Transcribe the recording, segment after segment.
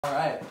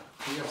Alright,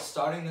 we are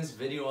starting this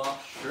video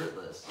off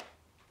shirtless.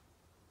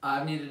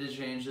 I've needed to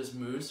change this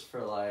Mousse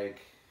for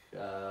like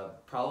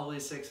probably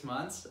 6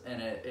 months,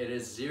 and it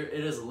is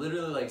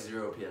literally like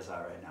 0 PSI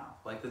right now.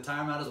 Like the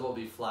tire might as well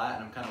be flat,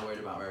 and I'm kind of worried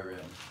about my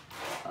rim.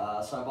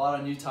 So I bought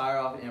a new tire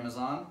off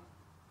Amazon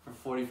for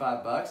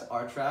 45 bucks,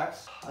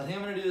 R-Trax. I think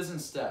I'm gonna do this in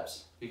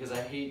steps because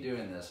I hate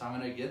doing this. So I'm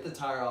gonna get the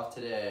tire off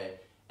today,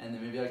 and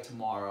then maybe like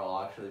tomorrow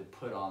I'll actually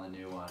put on the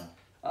new one.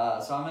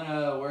 So I'm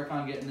gonna work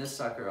on getting this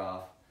sucker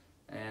off.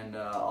 And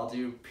I'll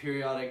do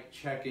periodic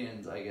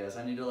check-ins, I guess.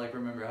 I need to like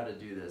remember how to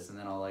do this, and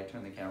then I'll like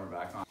turn the camera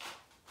back on.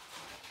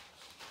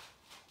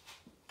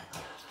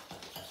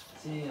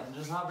 See, I'm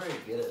just not very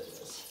good at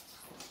this.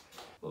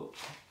 Oh,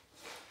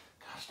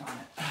 gosh darn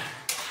it.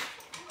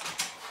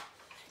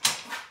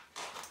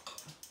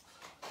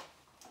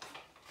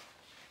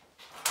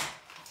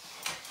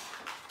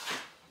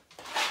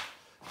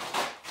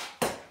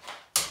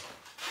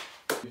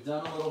 We've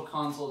done a little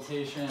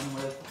consultation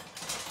with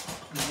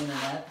the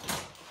internet.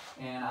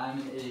 And I'm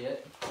an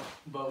idiot,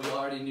 but we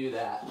already knew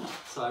that.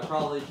 So I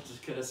probably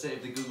just could have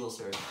saved the Google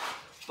search.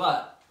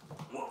 But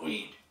what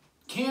we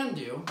can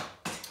do,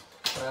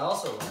 what I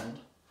also learned,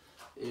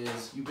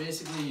 is you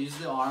basically use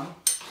the arm,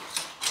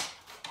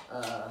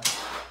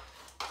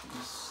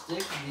 you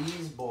stick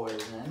these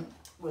boys in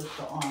with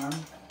the arm,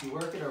 you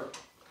work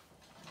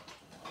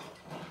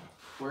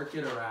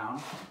it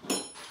around,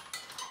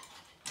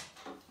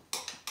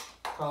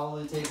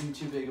 probably taking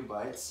too big of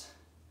bites.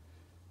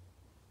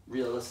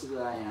 Realistically,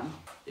 I am.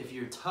 If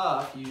you're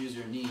tough, you use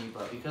your knee,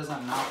 but because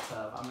I'm not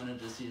tough, I'm gonna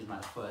just use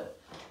my foot.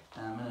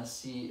 And I'm gonna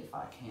see if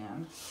I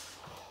can.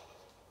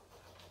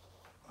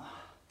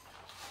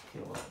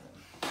 Okay, well then.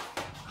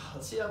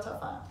 Let's see how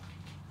tough I am.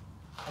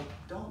 I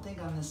don't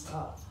think I'm this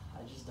tough.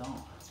 I just don't.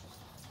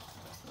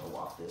 I'm gonna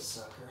walk this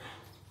sucker.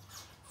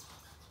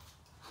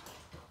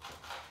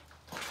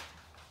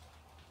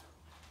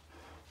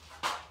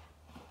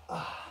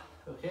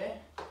 Okay?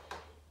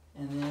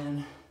 And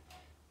then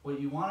what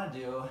you want to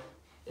do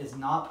is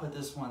not put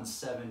this one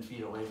 7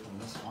 feet away from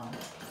this one.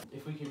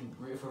 If we're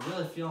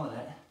really feeling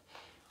it,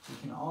 we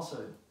can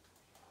also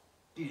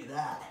do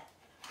that.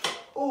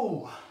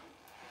 Oh,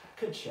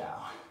 good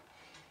chow.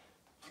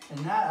 And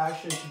that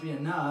actually should be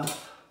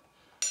enough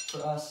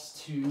for us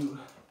to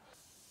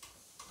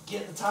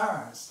get the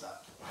tire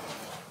unstuck.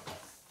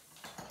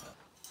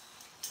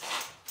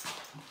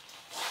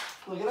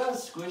 Look at how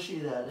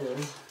squishy that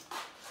is.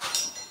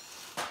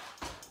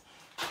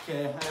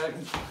 Okay, I gotta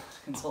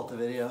consult the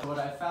video. What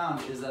I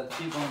found is that the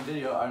people in the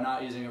video are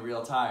not using a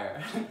real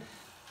tire.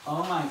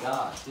 Oh my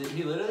gosh,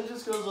 he literally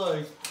just goes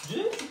like,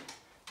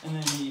 and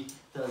then he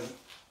does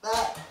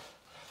that.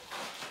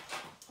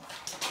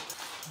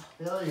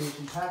 Failure you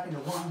can pack into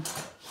one.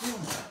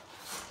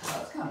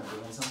 That's kind of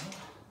doing something.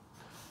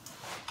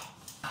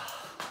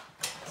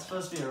 It's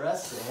supposed to be a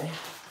rest day.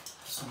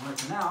 I'm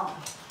working out.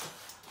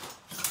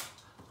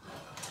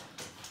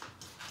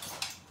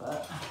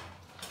 But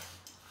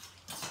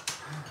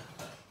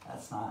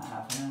that's not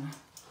happening.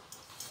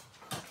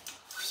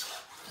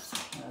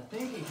 And I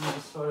think you can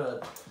just sort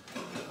of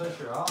push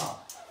her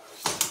off.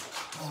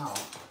 Wow.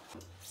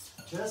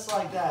 Just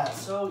like that,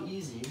 so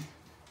easy.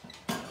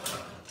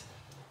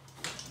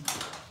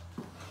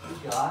 We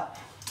got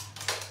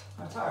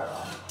our tire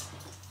off.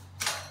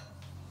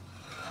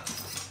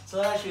 So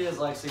that actually is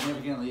like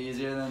significantly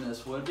easier than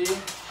this would be.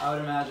 I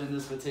would imagine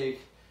this would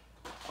take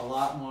a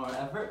lot more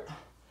effort,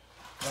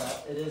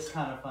 but it is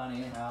kind of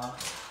funny how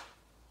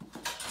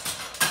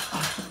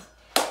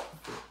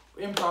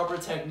improper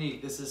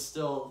technique, this is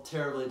still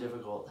terribly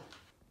difficult.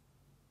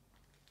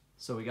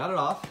 So we got it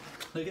off.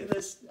 Look at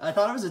this. I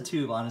thought it was a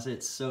tube, honestly.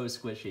 It's so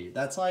squishy.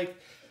 That's like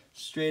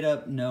straight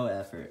up no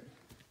effort.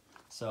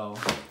 So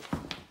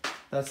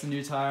that's the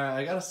new tire.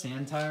 I got a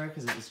sand tire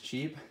because it was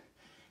cheap.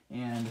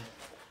 And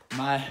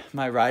my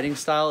riding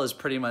style is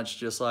pretty much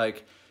just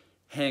like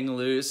hang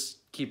loose,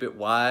 keep it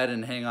wide,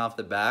 and hang off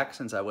the back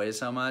since I weigh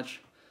so much.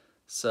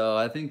 So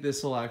I think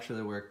this will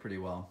actually work pretty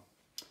well.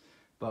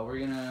 But we're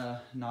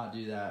gonna not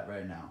do that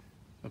right now.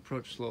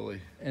 Approach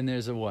slowly. And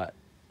there's a what?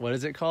 What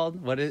is it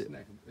called? What is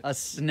a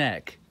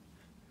snack?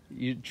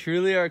 You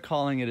truly are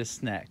calling it a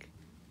snack.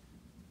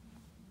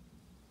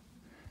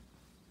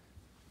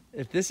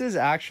 If this is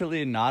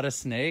actually not a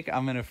snake,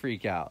 I'm gonna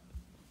freak out.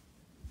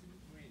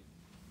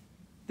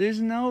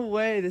 There's no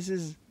way this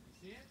is.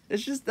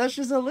 That's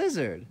just a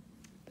lizard.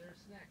 They're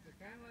snacks. They're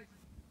kind of like.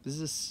 This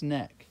is a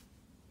snack.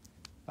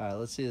 All right,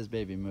 let's see this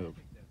baby move.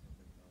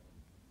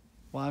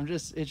 Well,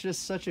 it's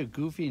just such a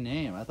goofy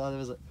name. I thought it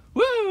was like,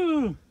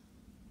 woo!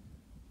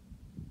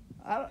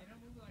 I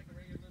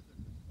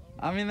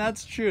mean,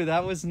 that's true.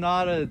 That was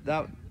not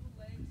that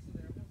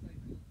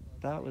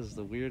was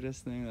the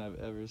weirdest thing I've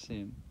ever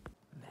seen.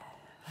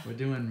 We're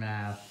doing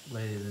math,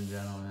 ladies and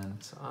gentlemen.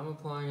 So I'm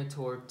applying a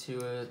torque to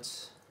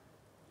it.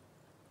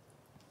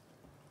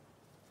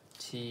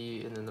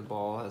 T, and then the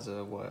ball has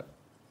a what?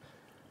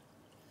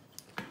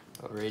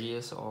 A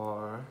radius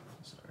R.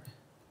 Sorry.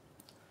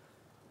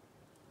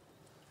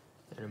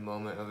 And a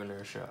moment of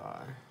inertia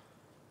I.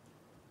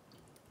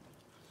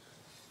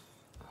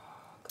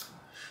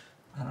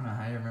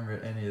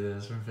 any of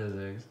this from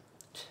physics.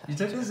 You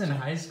took this in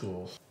high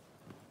school.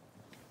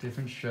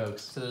 Different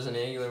strokes. So there's an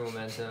angular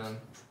momentum.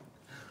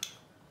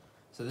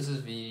 So this is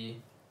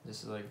V.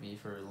 This is like V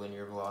for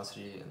linear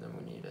velocity, and then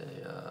we need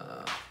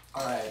a.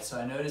 Alright, so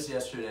I noticed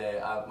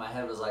yesterday my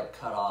head was like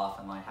cut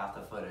off in like half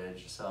the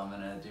footage, so I'm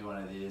gonna do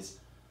one of these.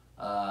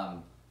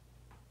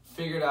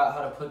 Figured out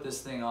how to put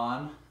this thing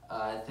on.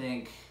 I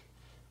think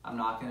I'm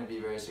not gonna be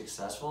very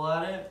successful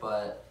at it,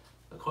 but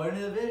according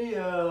to the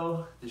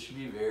video, this should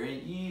be very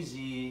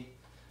easy.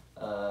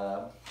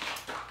 So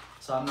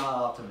I'm not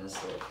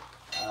optimistic.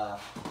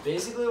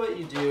 Basically what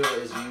you do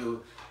is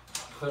you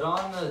put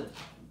on the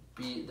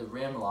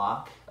rim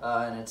lock,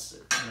 and it's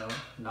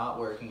not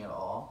working at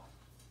all.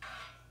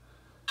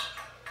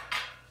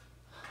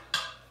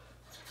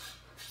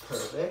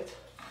 Perfect.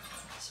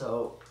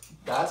 So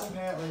that's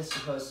apparently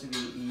supposed to be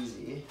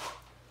easy.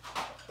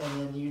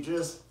 And then you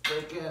just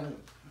freaking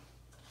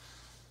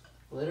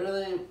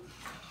literally,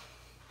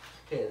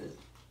 okay,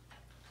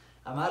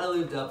 I might have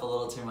lubed up a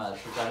little too much,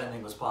 which I didn't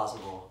think was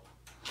possible.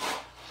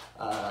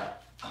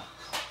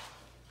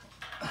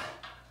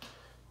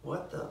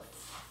 What the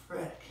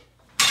frick?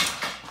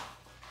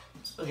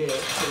 Okay,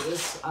 so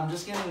this, I'm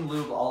just getting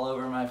lube all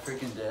over my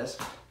freaking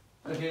disc.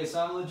 Okay,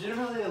 so I'm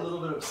legitimately a little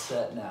bit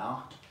upset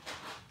now.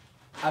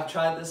 I've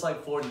tried this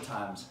like 40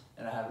 times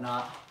and I have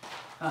not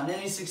found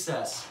any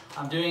success.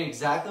 I'm doing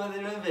exactly what they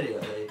do in the video.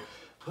 They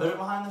put it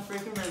behind the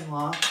freaking rim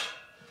lock.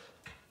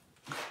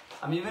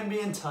 I'm even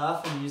being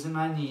tough and using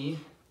my knee.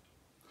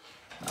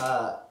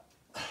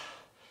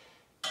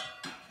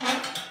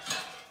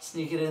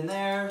 Sneak it in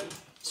there,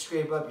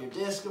 scrape up your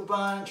disc a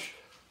bunch.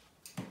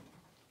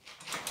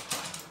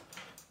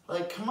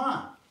 Like, come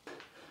on.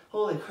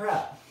 Holy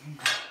crap.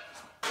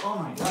 Oh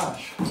my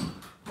gosh.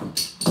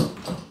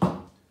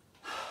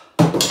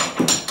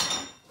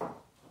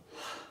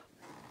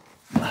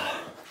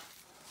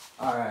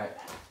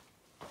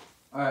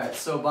 Alright,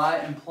 so by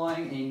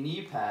employing a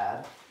knee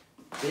pad,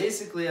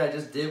 basically I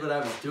just did what I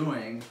was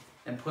doing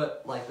and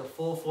put like the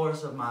full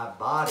force of my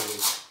body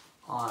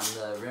on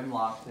the rim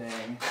lock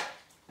thing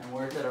and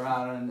worked it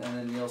around, and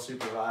then Neil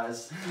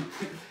supervised.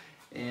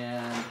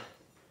 And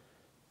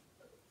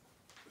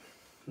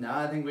now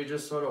I think we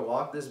just sort of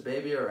walk this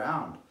baby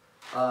around.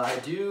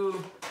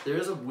 There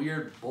is a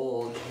weird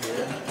bulge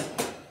here.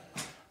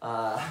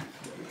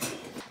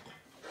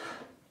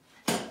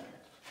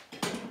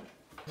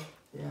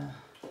 Yeah.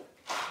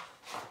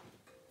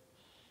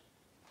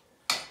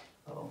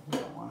 Oh, we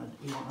want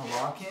to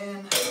lock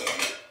in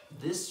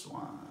this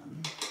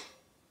one.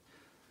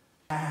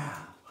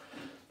 Ow.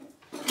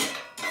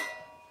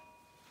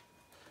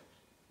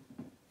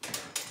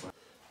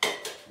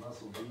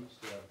 Muscle Beach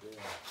out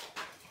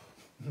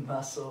there.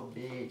 Muscle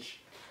Beach.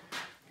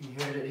 You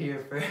heard it here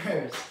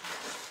first.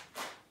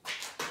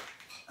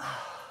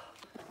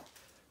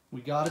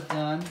 We got it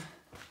done.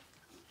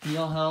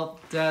 Neil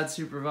helped, Dad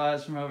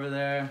supervised from over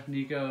there.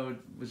 Nico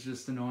was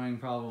just annoying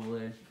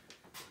probably.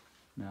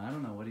 No, I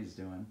don't know what he's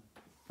doing.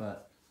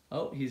 But,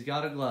 oh, he's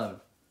got a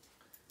glove.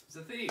 He's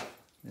a thief.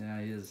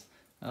 Yeah, he is.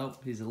 Oh,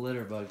 he's a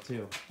litter bug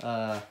too.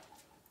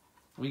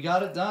 We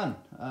got it done.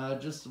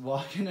 Just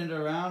walking it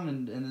around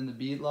and then the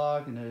bead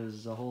lock, and it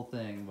was a whole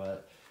thing,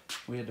 but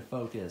we had to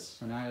focus.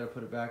 So now I gotta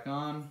put it back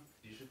on.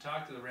 You should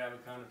talk to the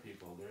Raviconda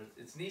people.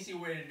 It's an easy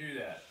way to do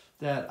that.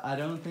 Dad, I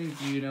don't think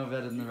you know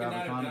better than the You could not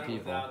have Raviconda done it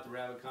people. without the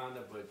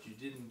Raviconda, but you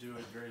didn't do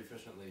it very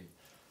efficiently.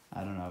 I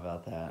don't know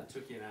about It that.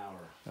 took you an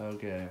hour.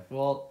 Okay,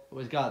 well,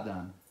 it got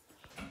done.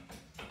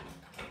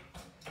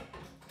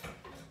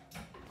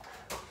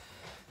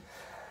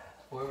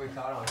 What are we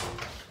caught on?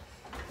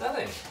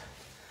 Nothing.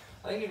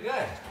 I think you're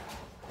good.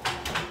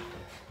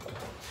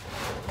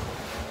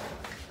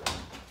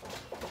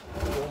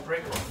 You won't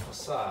break the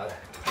facade.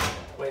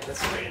 Wait,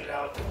 let's straighten it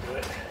out and do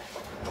it.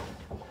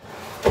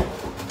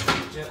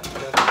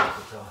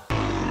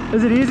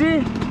 Is it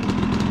easy?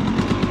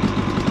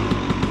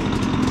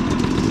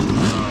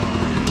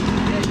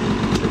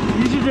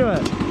 You should do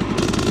it.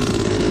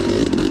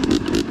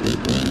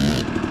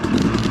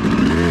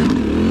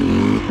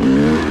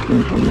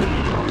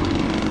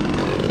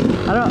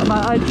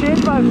 I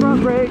changed my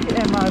front brake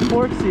and my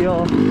fork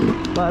seal,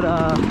 but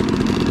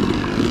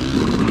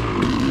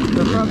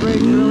the front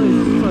brake's really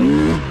like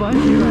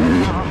spongy right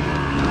now,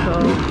 so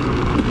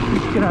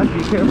you're gonna have to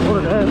be careful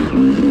with that.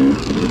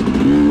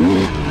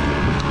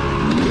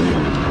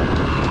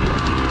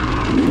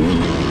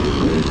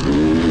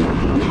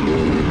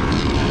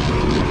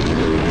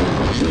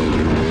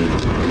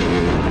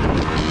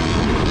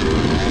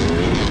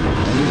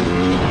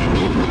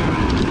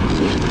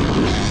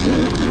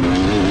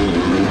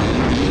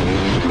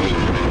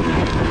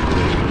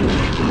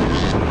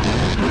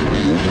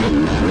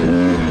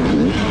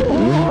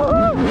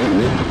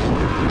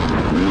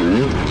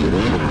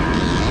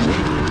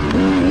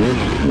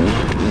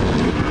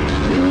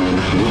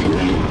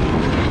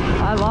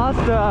 I lost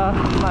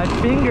my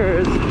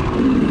fingers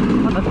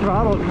on the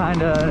throttle,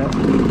 kind of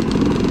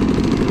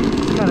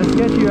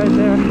sketchy right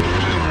there.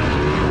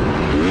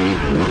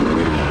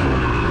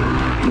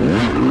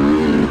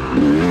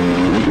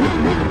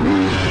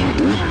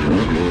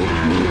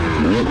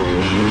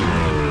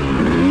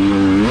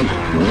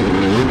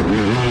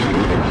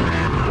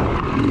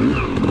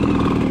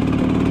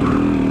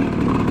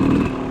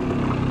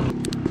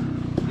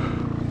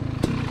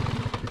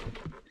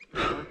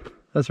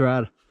 That's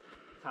rad.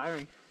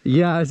 Tiring.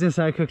 Yeah, I was gonna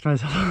say I cooked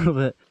myself a little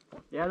bit.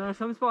 Yeah, there were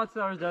some spots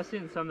that were dusty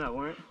and some that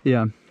weren't.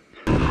 Yeah.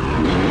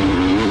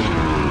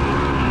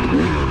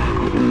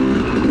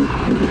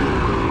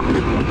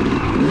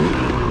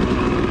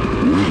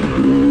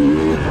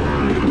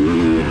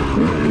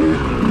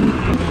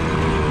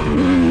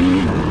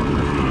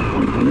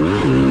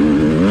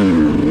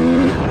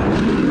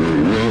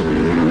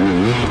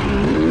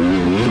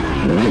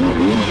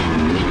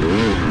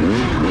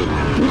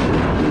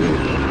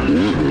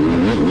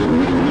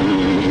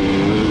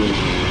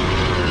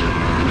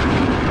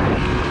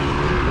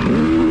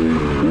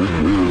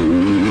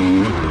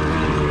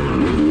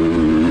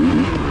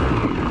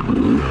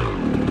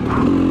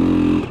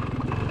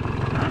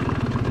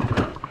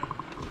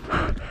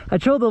 I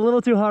chilled a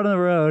little too hard on the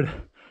road.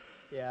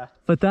 Yeah.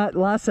 But that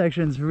last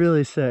section's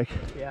really sick.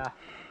 Yeah.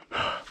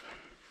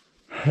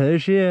 There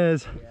she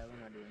is. Yeah, we're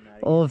not doing that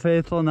again. Old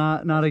Faithful,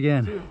 not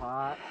again. Too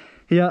hot.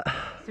 Yeah.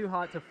 It's too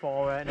hot to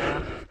fall right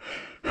now.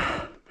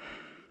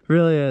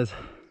 Really is.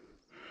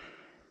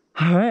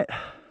 All right.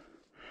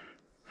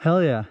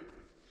 Hell yeah.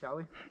 Shall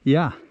we?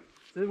 Yeah.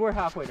 So we're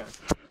halfway done.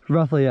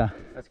 Roughly, yeah.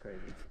 That's crazy.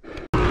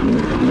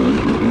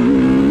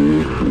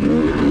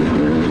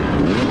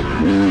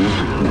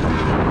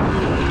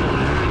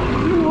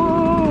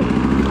 Whoa!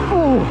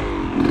 Oh!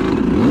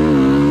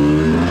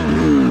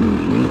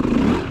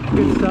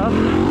 Good stuff.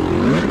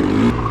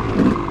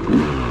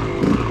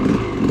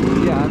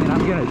 Yeah, I mean,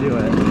 I'm gonna do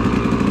it.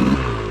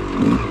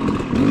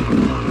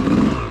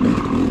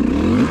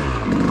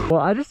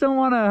 Well, I just don't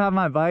want to have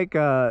my bike,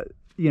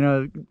 you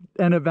know,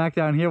 end up back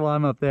down here while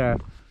I'm up there.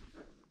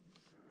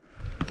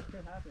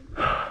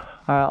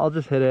 Alright, I'll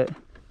just hit it.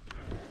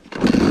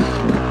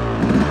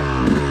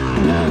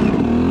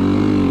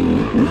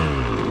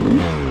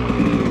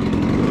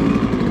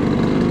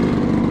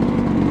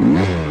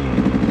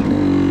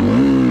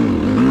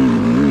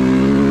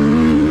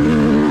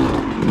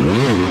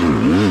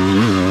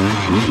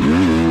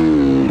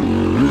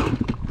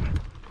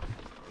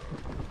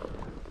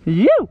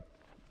 You!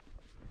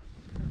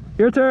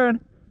 Your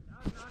turn.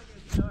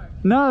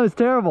 No, it's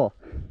terrible.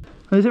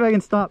 Let me see if I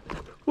can stop.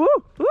 Woo!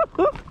 Woo!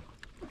 Woo!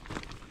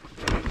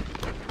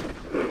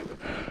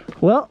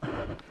 Well.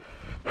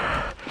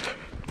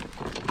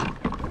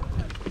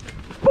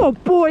 Oh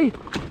boy!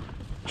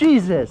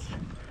 Jesus!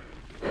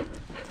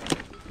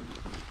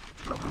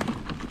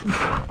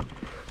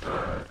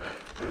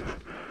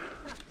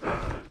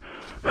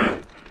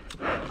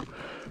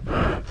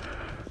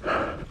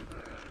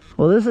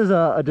 Well, this is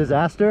a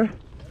disaster.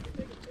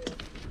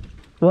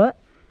 What?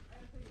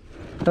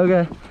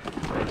 Okay.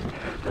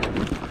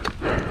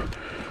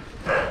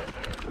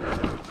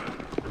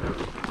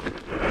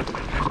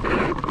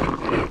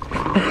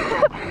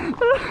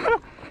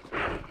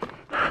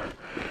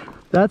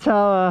 That's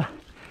how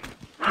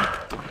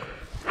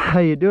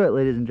you do it,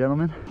 ladies and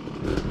gentlemen.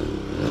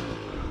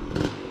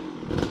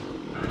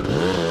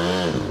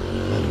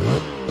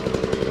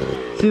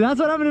 See, that's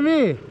what happened to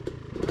me.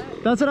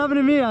 That's what happened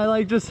to me. I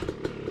like just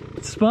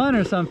spun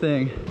or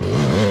something.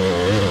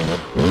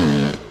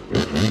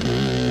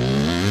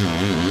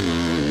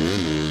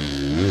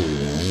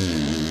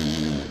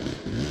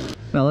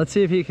 Now let's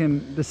see if he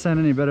can descend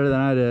any better than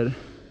I did.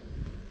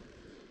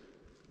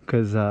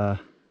 Because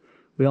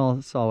we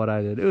all saw what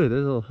I did. Ooh,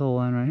 there's a little hill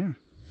line right here.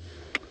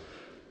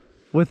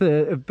 With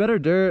a better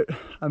dirt,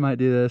 I might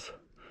do this.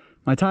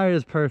 My tire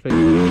is perfect.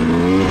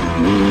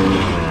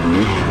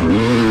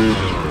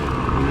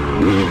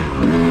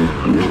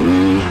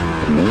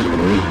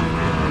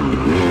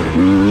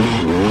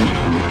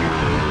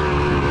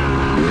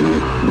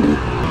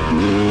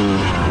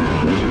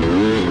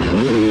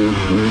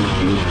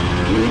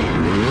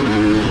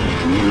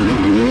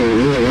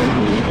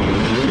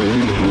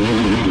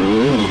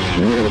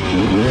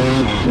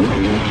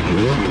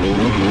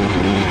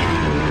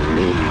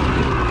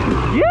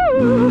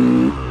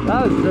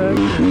 That was sick.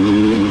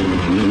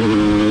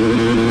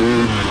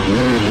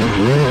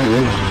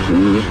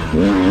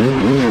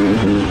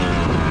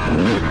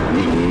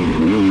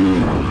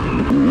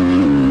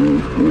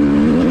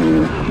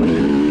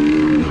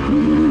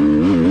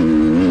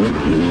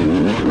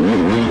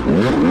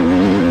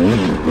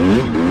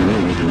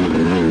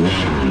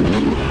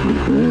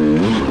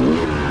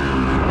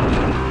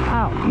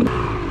 Ow.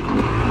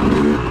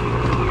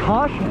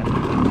 Caution.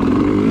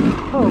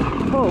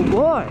 Oh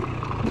boy.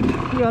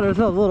 We got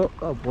ourselves a little,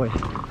 oh boy.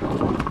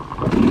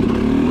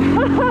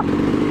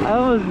 I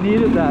almost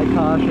needed that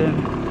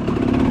caution.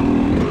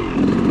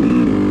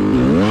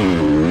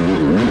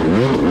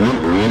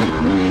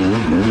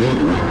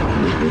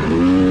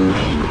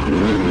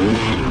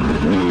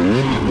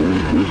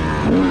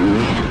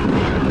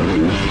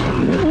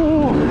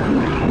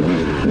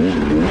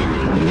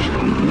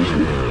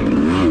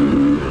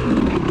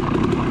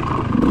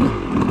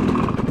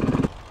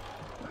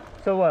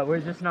 So what, we're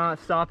just not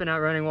stopping at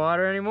running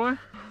water anymore?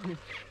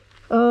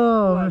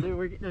 Oh. What,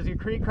 dude, there's a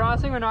creek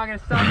crossing, we're not going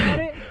to stop at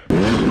it?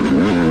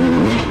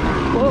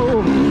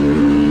 Whoa.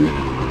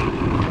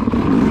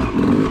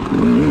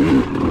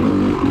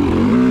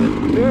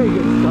 Very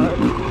good start.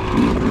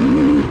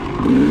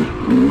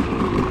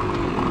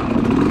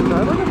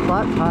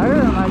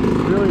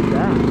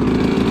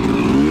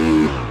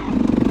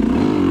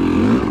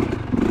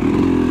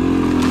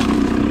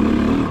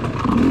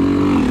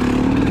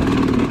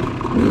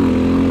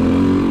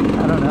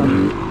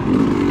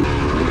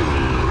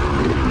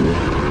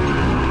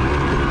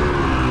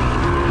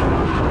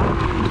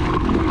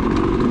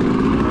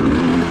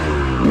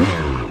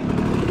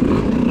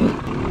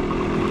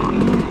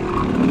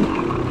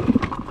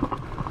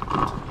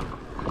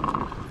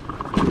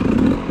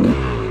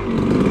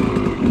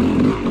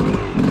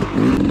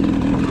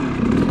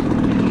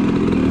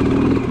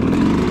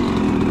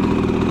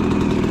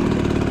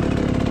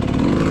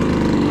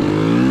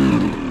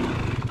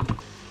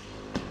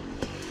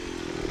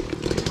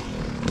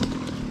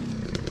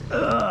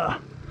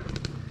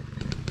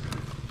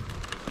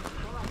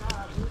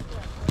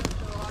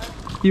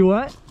 You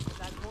what?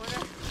 That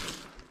corner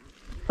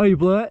Oh, you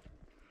blew it?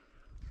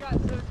 got so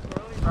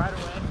squirrely right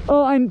away.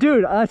 Oh,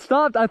 dude, I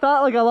stopped. I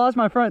thought like I lost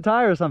my front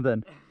tire or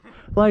something.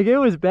 Like it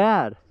was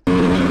bad.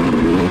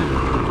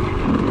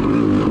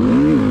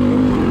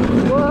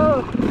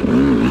 Whoa!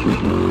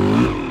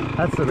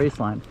 That's the race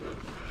line.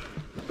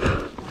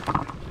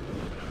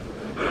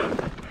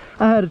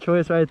 I had a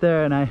choice right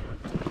there and I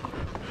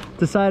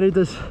decided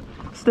to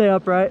stay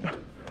upright.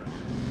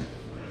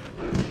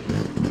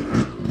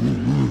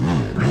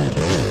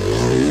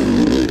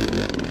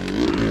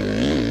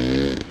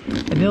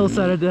 And Neil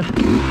decided to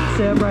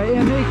stay upright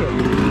and make it.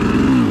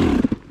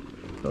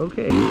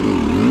 Okay.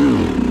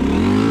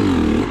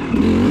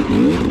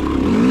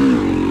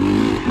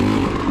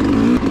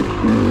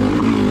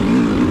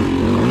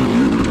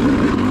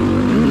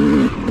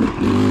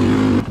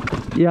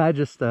 Yeah, I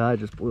just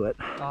blew it.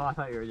 Oh, I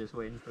thought you were just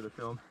waiting for the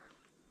film.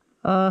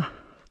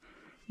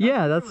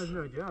 Yeah, that's. That was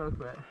no joke,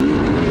 but.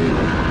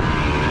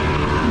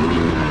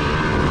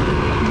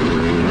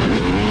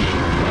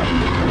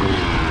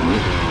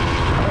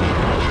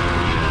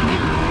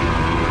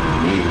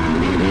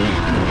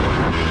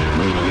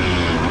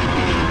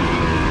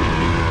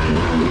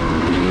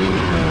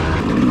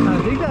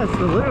 I think that's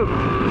the loop.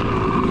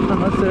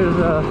 Unless there's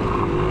a.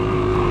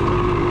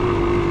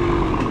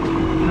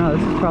 No,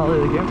 this is probably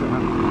the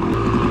campground.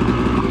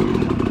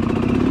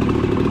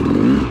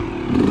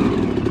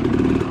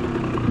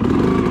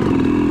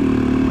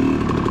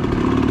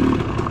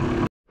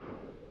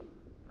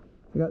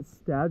 I got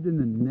stabbed in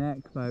the neck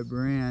by a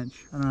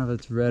branch. I don't know if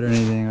it's red or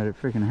anything, but it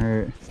freaking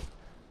hurt.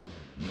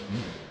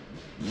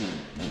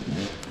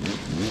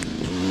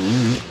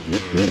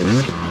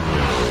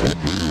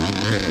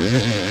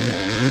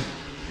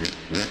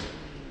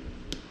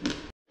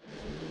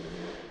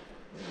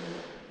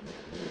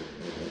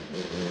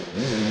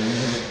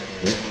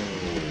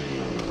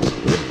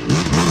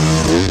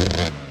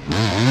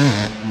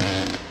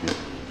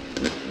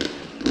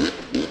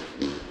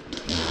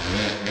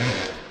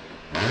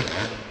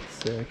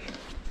 Sick.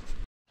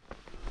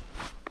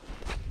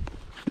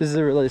 This is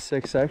a really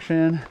sick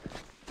section.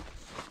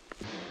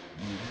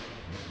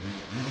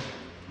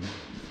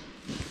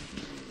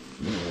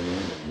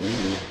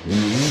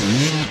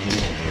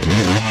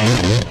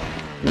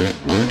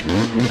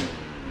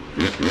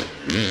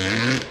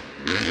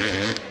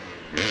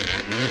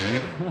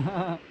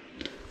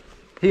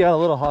 He got a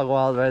little hog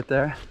wild right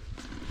there.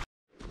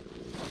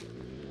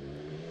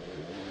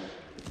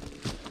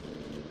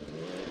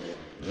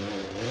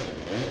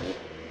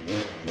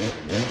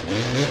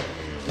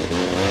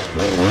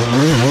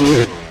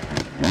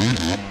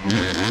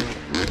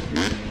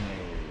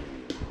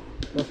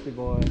 Dusty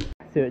boy.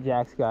 See what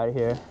Jack's got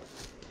here.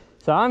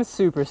 So I'm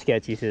super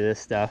sketchy through this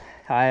stuff.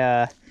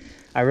 I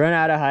run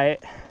out of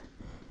height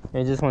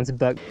and it just wants to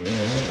buck.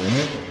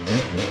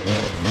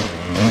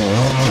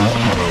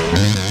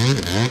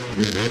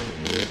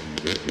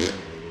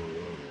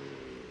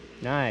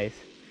 Nice.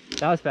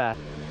 That was fast.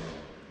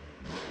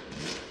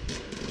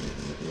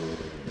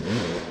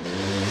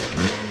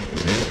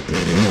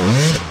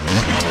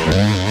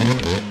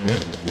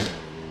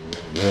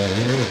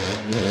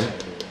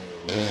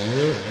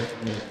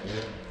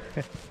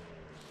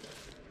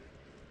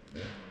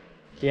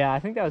 Yeah, I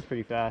think that was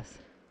pretty fast.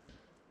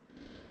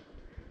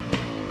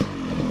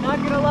 Not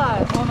gonna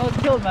lie, I almost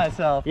killed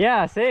myself.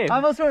 Yeah, same. I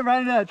almost went right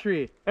into that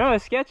tree. Oh,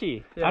 it's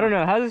sketchy. Yeah. I don't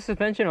know. How's the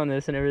suspension on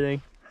this and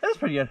everything? That's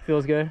pretty good.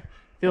 Feels good?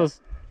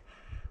 Feels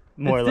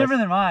more or It's less.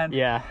 different than mine.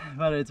 Yeah.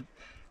 But it's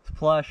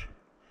plush.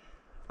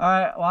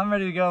 Alright, well I'm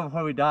ready to go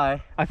before we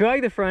die. I feel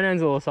like the front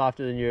end's a little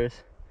softer than yours.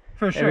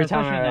 For sure, Every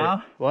time especially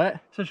now. What?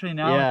 Especially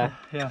now. Yeah.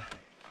 Yeah.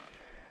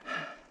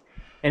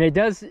 And it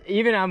does,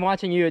 even I'm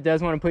watching you, it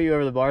does want to put you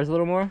over the bars a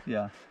little more.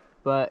 Yeah.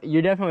 But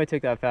you definitely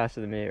took that faster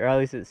than me, or at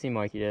least it seemed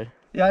like you did.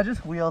 Yeah, I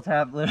just wheel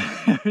tap literally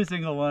every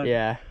single one.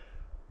 Yeah.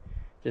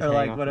 Just or hang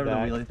like off whatever the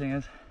back. wheelie thing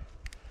is.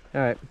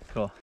 Alright.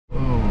 Cool.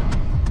 Oh,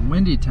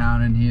 windy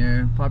town in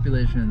here.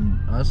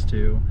 Population us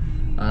two.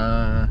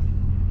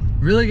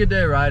 Really good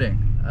day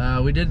riding.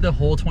 We did the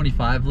whole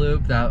 25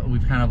 loop that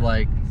we've kind of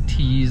like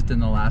teased in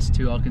the last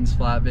two Elkins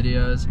Flat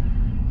videos.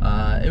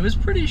 It was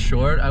pretty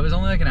short. I was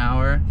only like an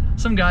hour.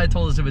 Some guy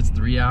told us if it's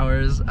 3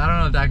 hours. I don't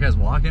know if that guy's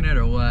walking it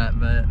or what,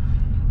 but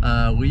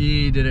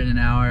we did it in an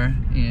hour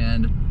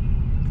and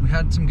we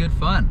had some good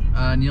fun.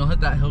 Neil hit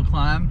that hill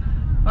climb.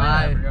 Oh, yeah,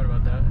 I forgot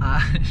about that.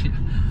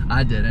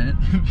 I didn't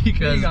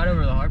because You got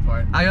over the hard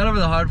part. I got over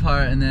the hard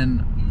part and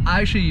then I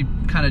actually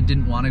kind of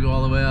didn't want to go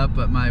all the way up,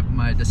 but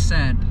my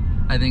descent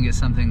I think is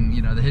something,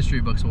 you know, the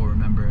history books will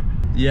remember.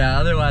 Yeah,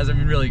 otherwise, I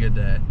mean, really good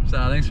day. So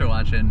thanks for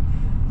watching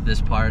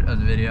this part of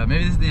the video.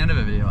 Maybe this is the end of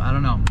a video, I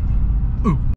don't know. Ooh.